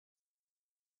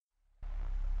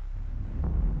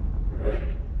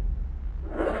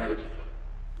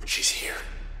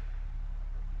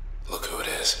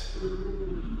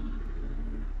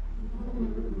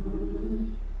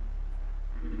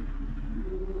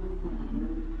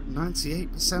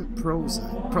98%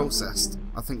 processed.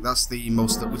 I think that's the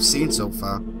most that we've seen so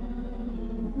far.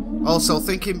 Also,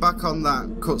 thinking back on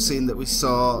that cutscene that we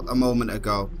saw a moment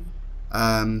ago,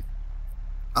 I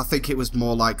think it was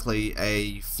more likely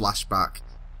a flashback.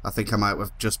 I think I might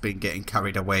have just been getting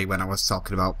carried away when I was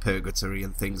talking about purgatory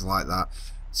and things like that.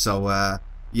 So,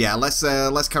 yeah, let's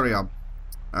carry on.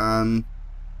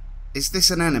 Is this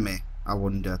an enemy, I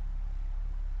wonder?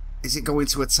 Is it going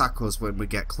to attack us when we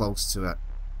get close to it?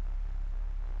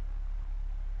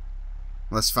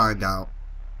 Let's find out.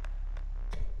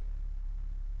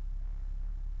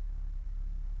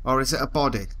 Or is it a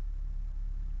body?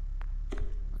 I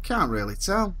can't really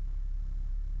tell.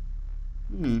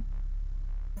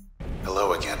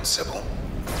 Hello again, Sybil.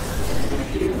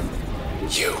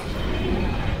 You.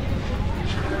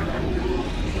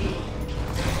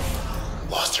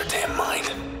 Lost your damn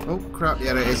mind. Oh crap,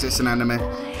 yeah it is, it's an enemy.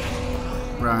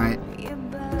 Right.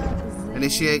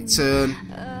 Initiate turn.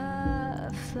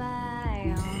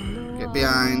 Get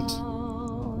behind.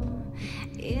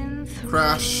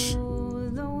 Crash.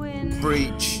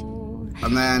 Breach.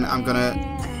 And then I'm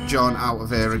gonna join out of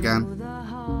here again.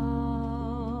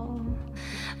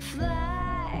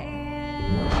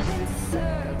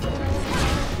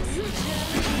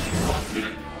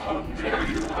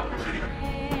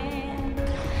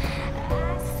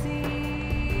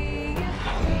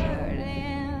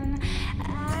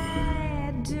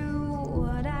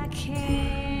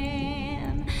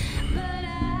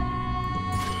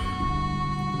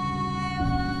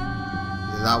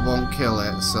 That won't kill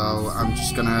it, so I'm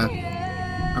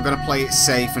gonna play it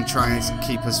safe and try and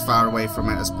keep as far away from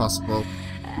it as possible.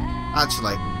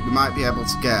 Actually, we might be able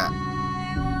to get...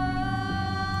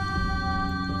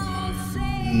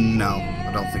 No,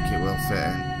 I don't think it will fit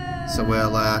in. So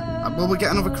will we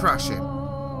get another crash in?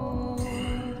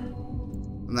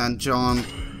 And then John...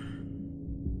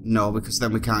 No, because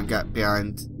then we can't get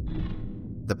behind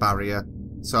the barrier.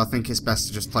 So I think it's best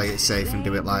to just play it safe and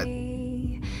do it like...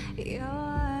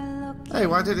 Hey,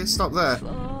 why did it stop there?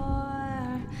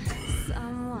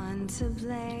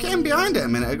 Came behind it a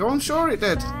minute ago, I'm sure it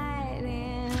did.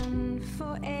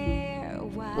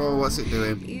 Whoa, what's it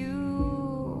doing?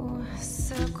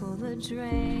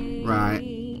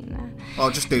 Right. Oh,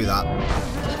 just do that.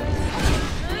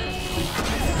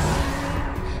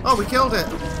 Oh, we killed it.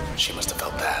 She must have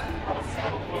felt that.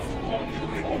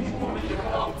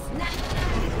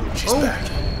 She's back.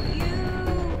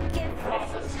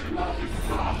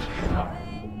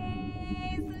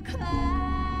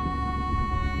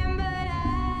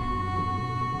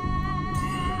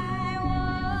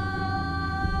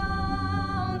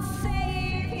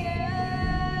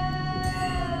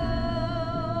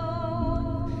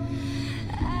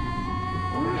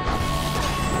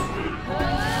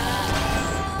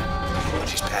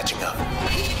 She's patching up.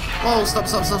 Whoa, stop.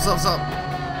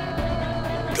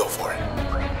 Go for it.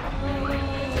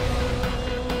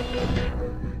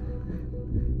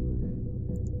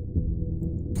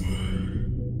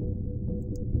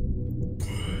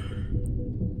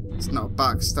 It's not a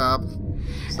backstab.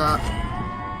 Is that?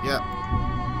 Yep.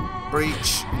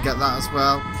 Breach. Get that as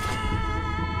well.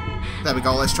 There we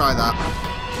go. Let's try that.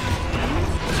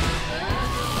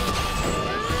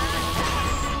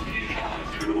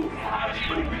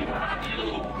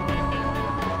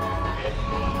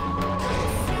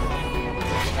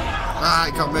 Ah,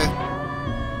 it got me.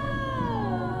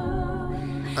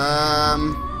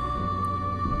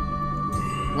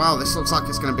 Wow, this looks like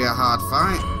it's going to be a hard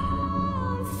fight.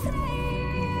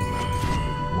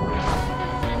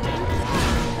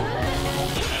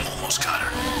 Almost got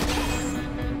her.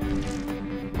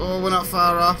 Oh, we're not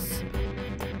far off.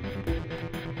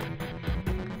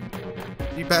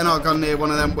 You better not have gone near one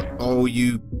of them. Oh,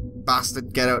 you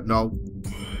bastard. Get out. No.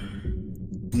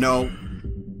 No.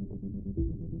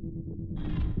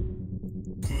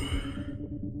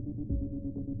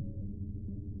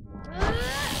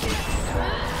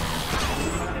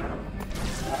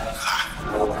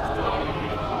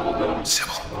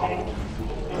 Sybil.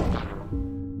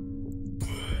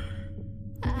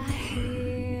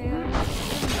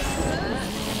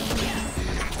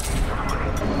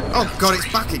 Oh god, it's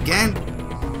back again.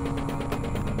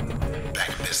 Back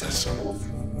in business.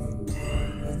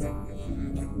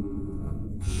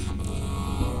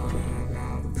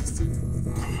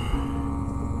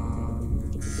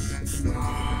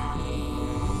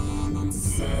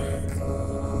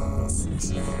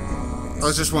 I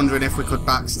was just wondering if we could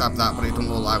backstab that, but it doesn't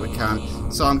look like we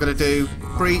can. So I'm going to do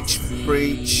breach.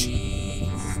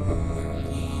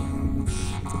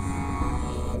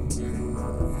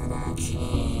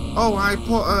 Oh, I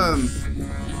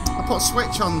put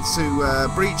switch on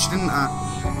to breach, didn't I?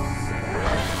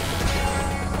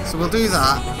 So we'll do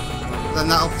that. Then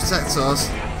that'll protect us.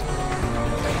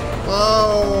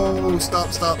 Whoa!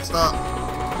 Stop, stop, stop.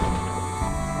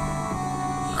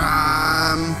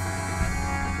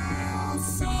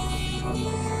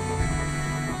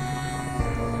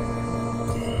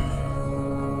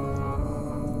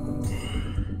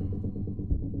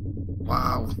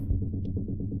 Wow.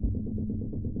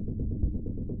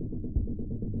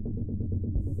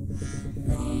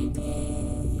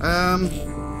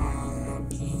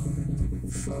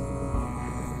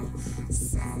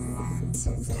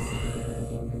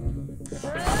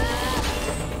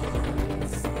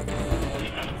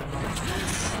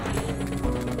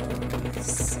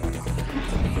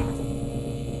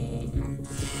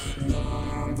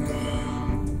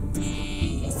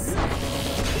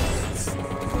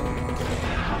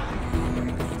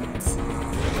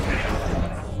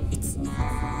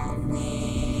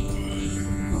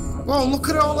 Whoa, look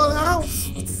at all of the health!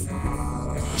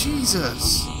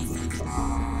 Jesus!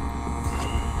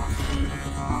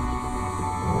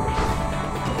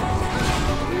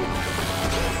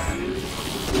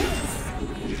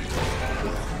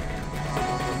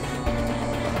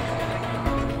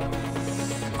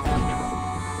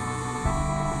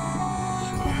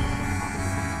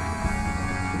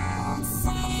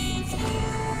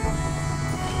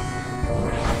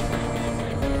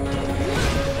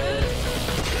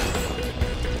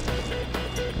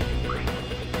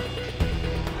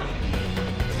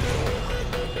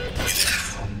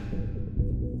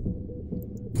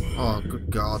 Oh, good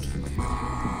God.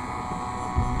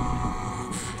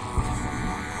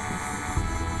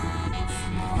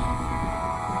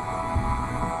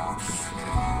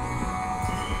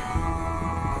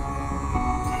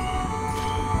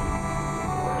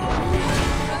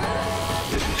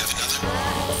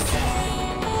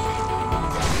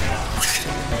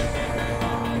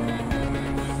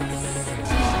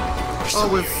 Oh,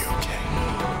 we've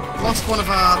lost one of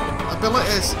our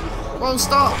abilities. Whoa,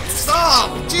 stop!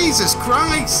 Stop! Jesus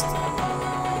Christ!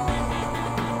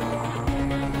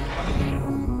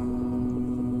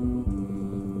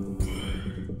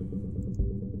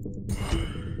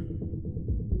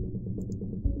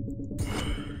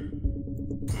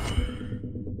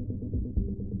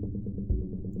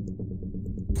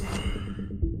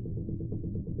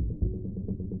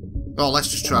 Oh, let's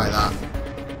just try that.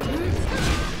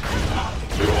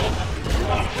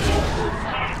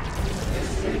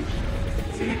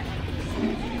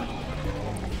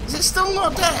 Is it still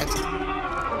not dead?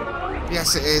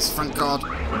 Yes, it is, thank God.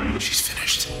 She's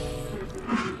finished.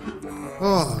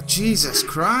 Oh, Jesus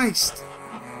Christ.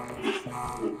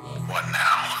 What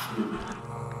now?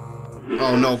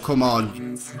 Oh no, come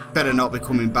on. Better not be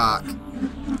coming back.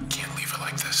 Can't leave her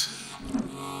like this.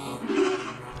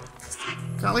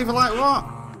 Can't leave her like what?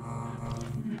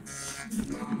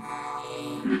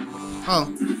 Oh.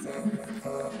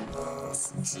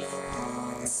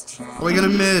 Are we gonna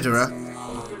murder her?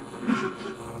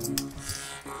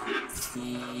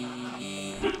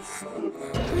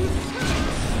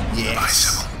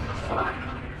 Yes.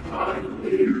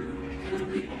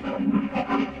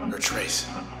 Her trace.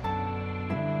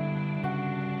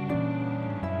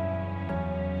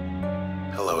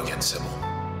 Hello again, Sybil.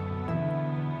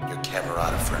 Your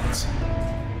Camerata friends.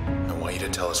 I want you to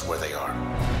tell us where they are.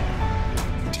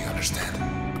 Do you understand?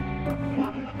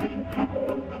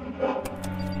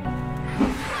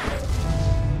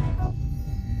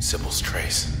 Sybil's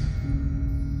trace.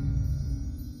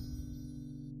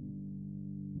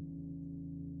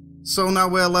 So now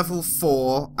we're level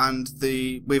 4, and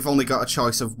we've only got a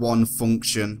choice of one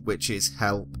function, which is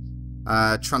help.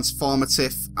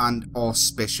 Transformative and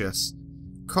auspicious.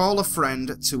 Call a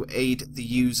friend to aid the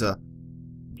user.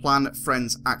 Plan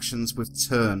friend's actions with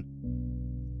turn.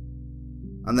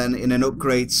 And then in an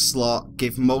upgrade slot,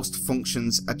 give most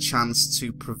functions a chance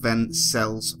to prevent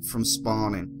cells from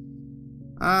spawning.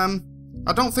 I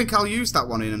don't think I'll use that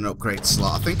one in an upgrade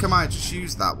slot. I think I might just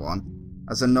use that one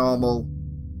as a normal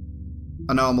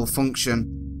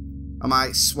function. I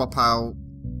might swap out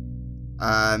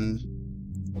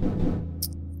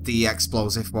the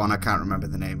explosive one. I can't remember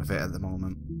the name of it at the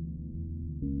moment.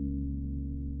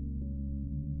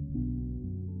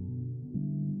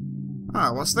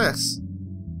 Ah, what's this?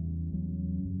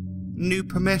 New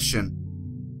permission.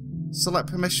 Select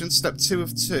permission step 2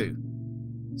 of 2.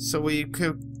 So we've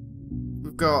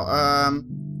got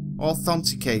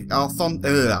authenticator.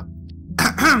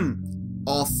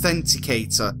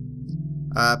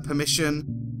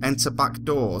 Permission, enter back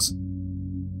doors.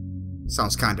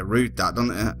 Sounds kind of rude, that,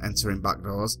 doesn't it? Entering back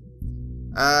doors.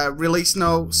 Release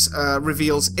notes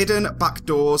reveals hidden back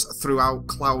doors throughout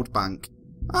Cloud Bank.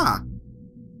 Ah,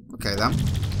 okay then.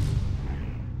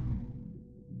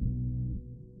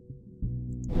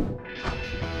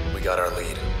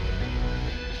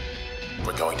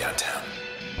 going downtown.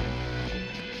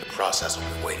 The process will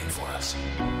be waiting for us.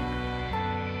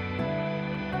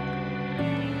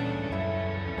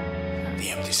 The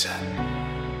empty set.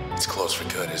 It's closed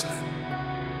for good, isn't it?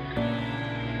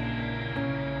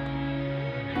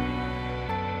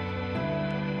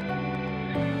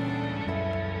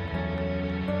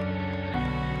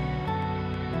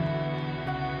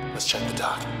 Let's check the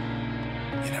dock.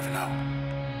 You never know.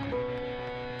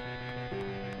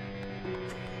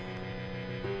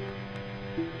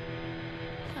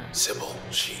 Sybil,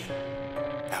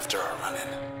 after our run-in,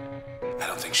 I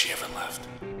don't think she ever left.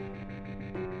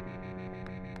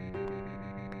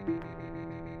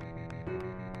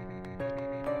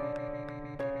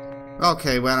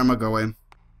 Okay, where am I going?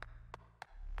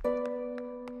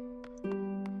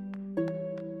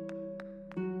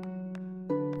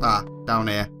 Ah, down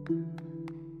here.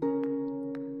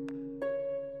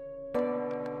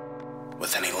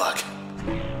 With any luck.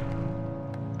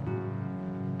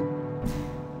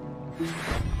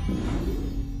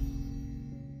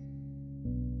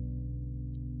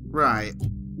 Right.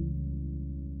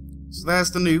 So there's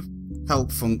the new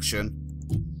help function.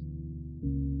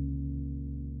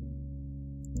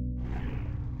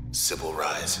 Sybil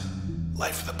Rise.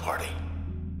 Life of the party.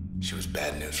 She was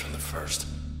bad news from the first.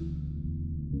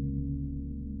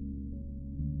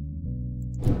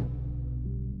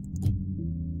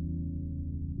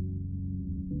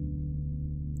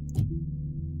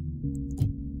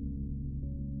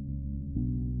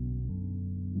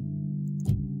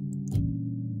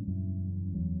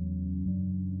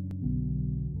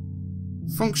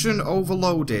 Function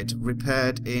overloaded,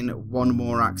 repaired in one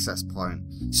more access point.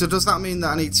 So does that mean that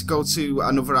I need to go to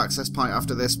another access point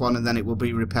after this one and then it will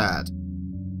be repaired?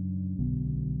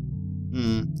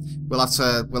 We'll have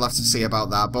to see about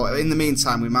that. But in the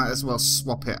meantime, we might as well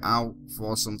swap it out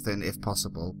for something if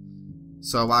possible.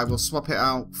 So I will swap it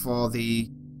out for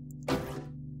the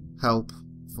help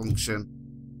function.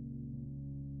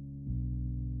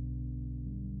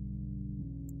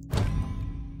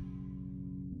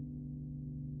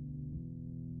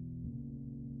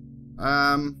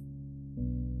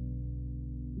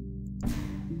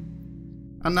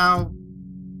 And now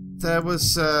there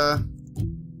was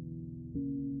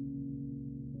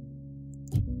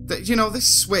you know,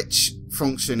 this switch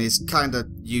function is kind of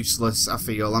useless, I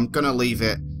feel. I'm gonna leave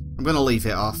it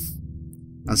off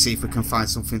and see if we can find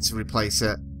something to replace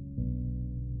it.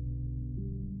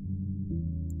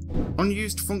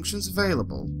 Unused functions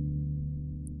available.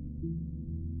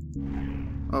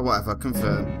 Or whatever,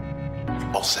 confirm.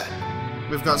 All set.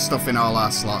 We've got stuff in all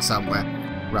our slots, haven't we?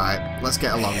 Right, let's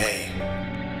get along. Hey.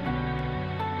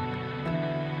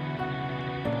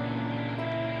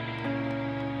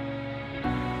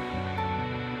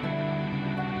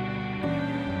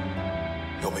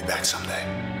 You'll be back someday.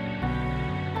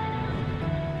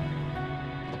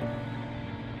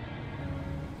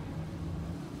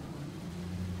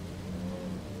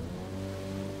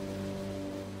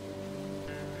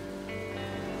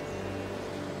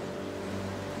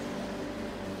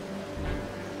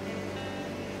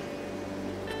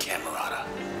 Camerata.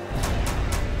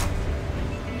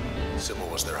 Sybil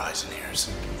was their eyes and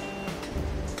ears.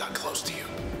 Got close to you.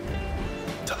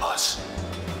 To us.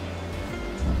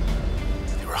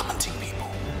 They were hunting people.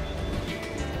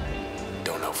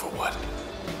 Don't know for what.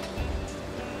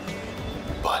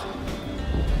 But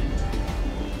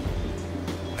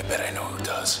I bet I know who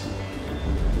does.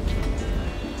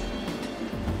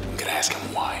 I'm gonna ask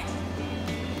him why.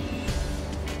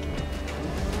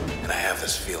 And I have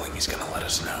this feeling he's gonna let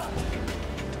us know.